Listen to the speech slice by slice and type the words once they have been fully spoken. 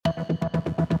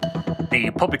the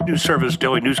Public News Service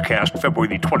Daily Newscast,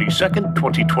 February the 22nd,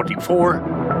 2024.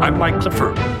 I'm Mike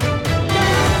Clifford.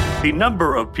 The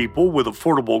number of people with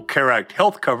Affordable Care Act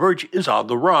health coverage is on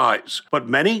the rise, but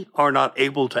many are not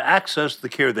able to access the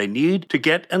care they need to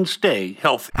get and stay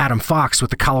healthy. Adam Fox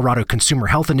with the Colorado Consumer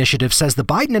Health Initiative says the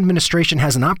Biden administration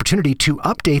has an opportunity to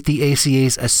update the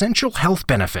ACA's essential health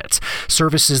benefits,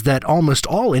 services that almost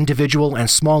all individual and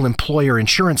small employer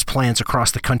insurance plans across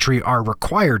the country are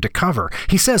required to cover.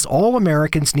 He says all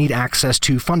Americans need access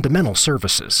to fundamental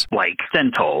services. Like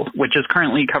dental, which is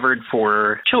currently covered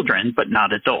for children but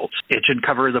not adults. It should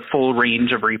cover the full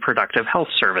range of reproductive health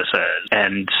services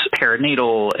and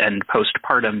perinatal and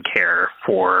postpartum care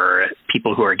for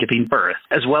people who are giving birth,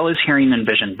 as well as hearing and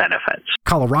vision benefits.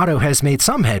 Colorado has made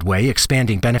some headway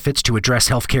expanding benefits to address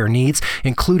healthcare needs,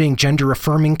 including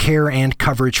gender-affirming care and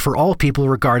coverage for all people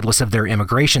regardless of their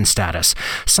immigration status.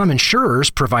 Some insurers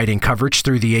providing coverage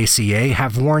through the ACA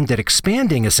have warned that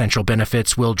expanding essential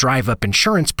benefits will drive up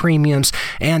insurance premiums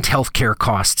and healthcare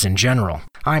costs in general.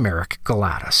 I'm Eric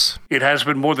Galatis. It has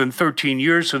been more than 13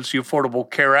 years since the Affordable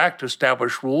Care Act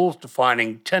established rules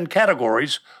defining 10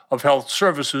 categories of health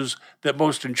services that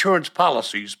most insurance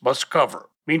policies must cover.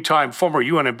 Meantime, former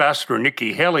UN Ambassador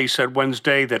Nikki Haley said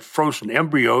Wednesday that frozen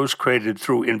embryos created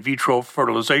through in vitro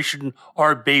fertilization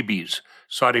are babies,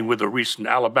 siding with a recent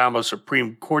Alabama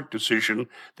Supreme Court decision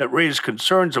that raised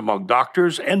concerns among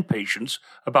doctors and patients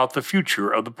about the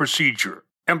future of the procedure.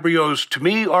 Embryos, to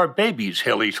me, are babies,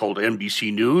 Haley told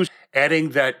NBC News,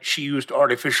 adding that she used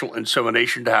artificial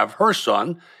insemination to have her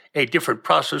son, a different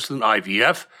process than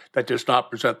IVF that does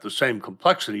not present the same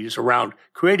complexities around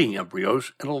creating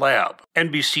embryos in a lab.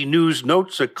 NBC News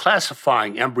notes that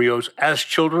classifying embryos as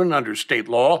children under state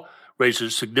law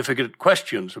raises significant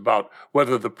questions about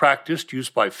whether the practice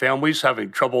used by families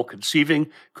having trouble conceiving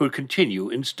could continue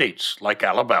in states like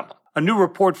Alabama. A new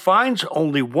report finds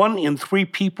only 1 in 3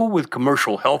 people with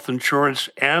commercial health insurance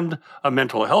and a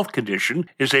mental health condition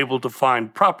is able to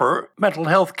find proper mental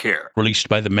health care. Released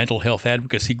by the mental health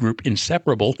advocacy group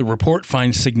Inseparable, the report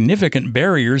finds significant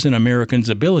barriers in Americans'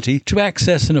 ability to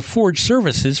access and afford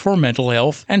services for mental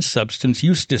health and substance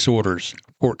use disorders.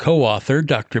 Report co-author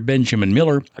Dr. Benjamin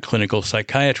Miller, a clinical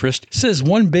psychiatrist, says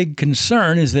one big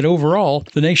concern is that overall,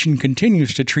 the nation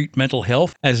continues to treat mental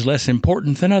health as less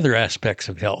important than other aspects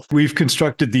of health. We've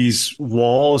constructed these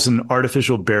walls and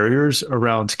artificial barriers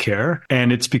around care,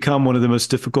 and it's become one of the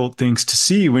most difficult things to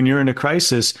see when you're in a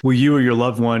crisis where you or your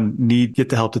loved one get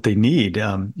the help that they need.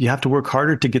 You have to work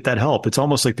harder to get that help. It's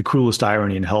almost like the cruelest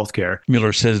irony in healthcare.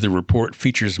 Miller says the report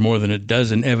features more than a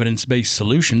dozen evidence-based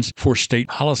solutions for state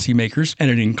policymakers,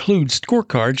 and it includes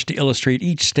scorecards to illustrate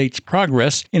each state's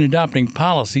progress in adopting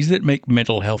policies that make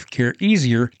mental health care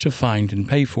easier to find and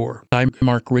pay for. I'm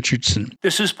Mark Richardson.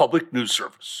 This is Public News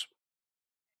Service.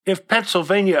 If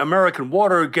Pennsylvania American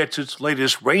Water gets its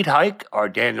latest rate hike, our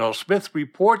Daniel Smith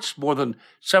reports more than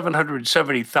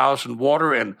 770,000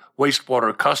 water and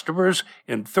wastewater customers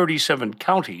in 37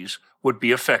 counties would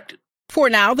be affected. For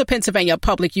now, the Pennsylvania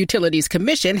Public Utilities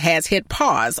Commission has hit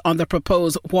pause on the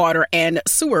proposed water and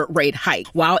sewer rate hike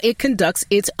while it conducts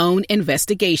its own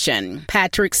investigation.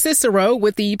 Patrick Cicero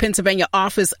with the Pennsylvania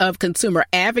Office of Consumer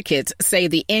Advocates say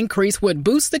the increase would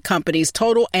boost the company's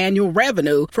total annual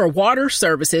revenue for water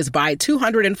services by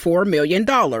 $204 million.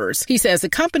 He says the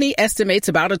company estimates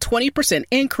about a 20%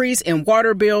 increase in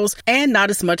water bills and not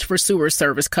as much for sewer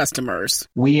service customers.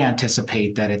 We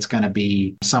anticipate that it's going to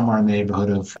be somewhere in the neighborhood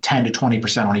of 10 to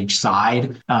 20% on each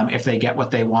side if they get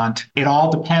what they want. It all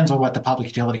depends on what the Public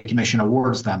Utility Commission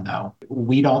awards them, though.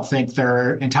 We don't think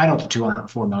they're entitled to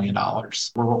 $204 million.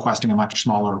 We're requesting a much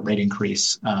smaller rate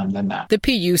increase than that. The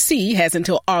PUC has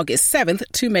until August 7th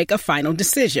to make a final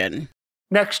decision.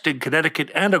 Next, in Connecticut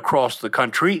and across the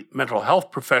country, mental health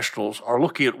professionals are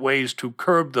looking at ways to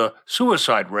curb the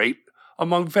suicide rate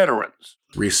among veterans.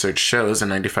 Research shows a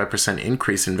 95%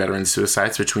 increase in veteran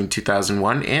suicides between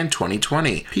 2001 and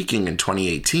 2020, peaking in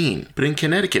 2018. But in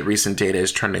Connecticut, recent data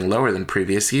is trending lower than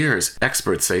previous years.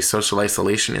 Experts say social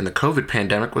isolation in the COVID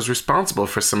pandemic was responsible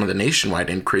for some of the nationwide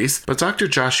increase, but Dr.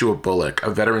 Joshua Bullock,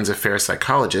 a Veterans Affairs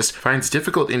psychologist, finds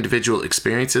difficult individual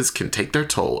experiences can take their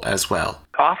toll as well.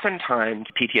 Oftentimes,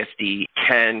 PTSD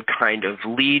can kind of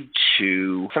lead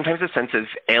to sometimes a sense of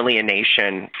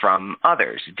alienation from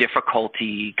others,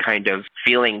 difficulty kind of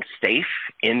feeling safe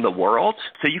in the world.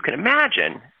 So you can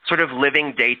imagine sort of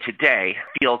living day to day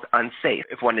feels unsafe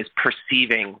if one is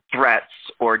perceiving threats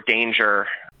or danger.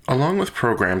 Along with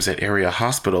programs at area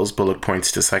hospitals, Bullock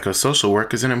points to psychosocial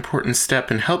work as an important step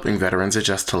in helping veterans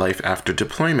adjust to life after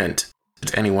deployment.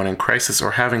 Anyone in crisis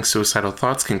or having suicidal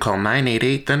thoughts can call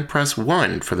 988, then press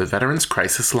 1 for the Veterans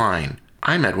Crisis Line.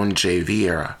 I'm Edwin J.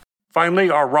 Vieira. Finally,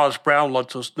 our Roz Brown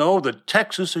lets us know that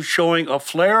Texas is showing a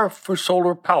flair for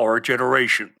solar power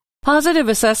generation. Positive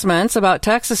assessments about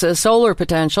Texas's solar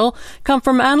potential come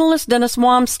from analyst Dennis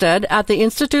Wamstead at the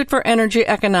Institute for Energy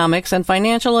Economics and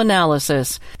Financial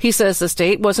Analysis. He says the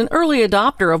state was an early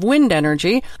adopter of wind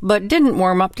energy, but didn't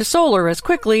warm up to solar as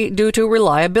quickly due to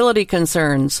reliability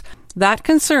concerns. That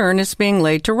concern is being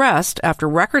laid to rest after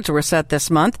records were set this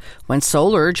month when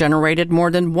solar generated more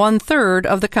than 1/3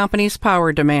 of the company's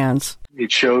power demands.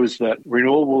 It shows that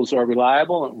renewables are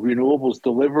reliable and renewables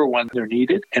deliver when they're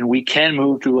needed, and we can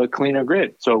move to a cleaner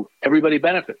grid. So everybody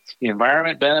benefits. The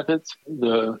environment benefits.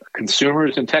 The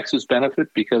consumers in Texas benefit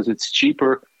because it's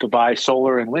cheaper to buy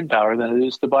solar and wind power than it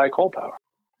is to buy coal power.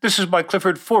 This is Mike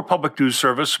Clifford for Public News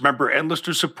Service, member and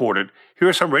listener supported. Here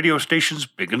are some radio stations,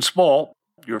 big and small.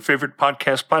 Your favorite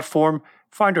podcast platform.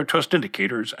 Find our trust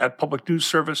indicators at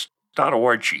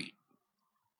publicnewsservice.org.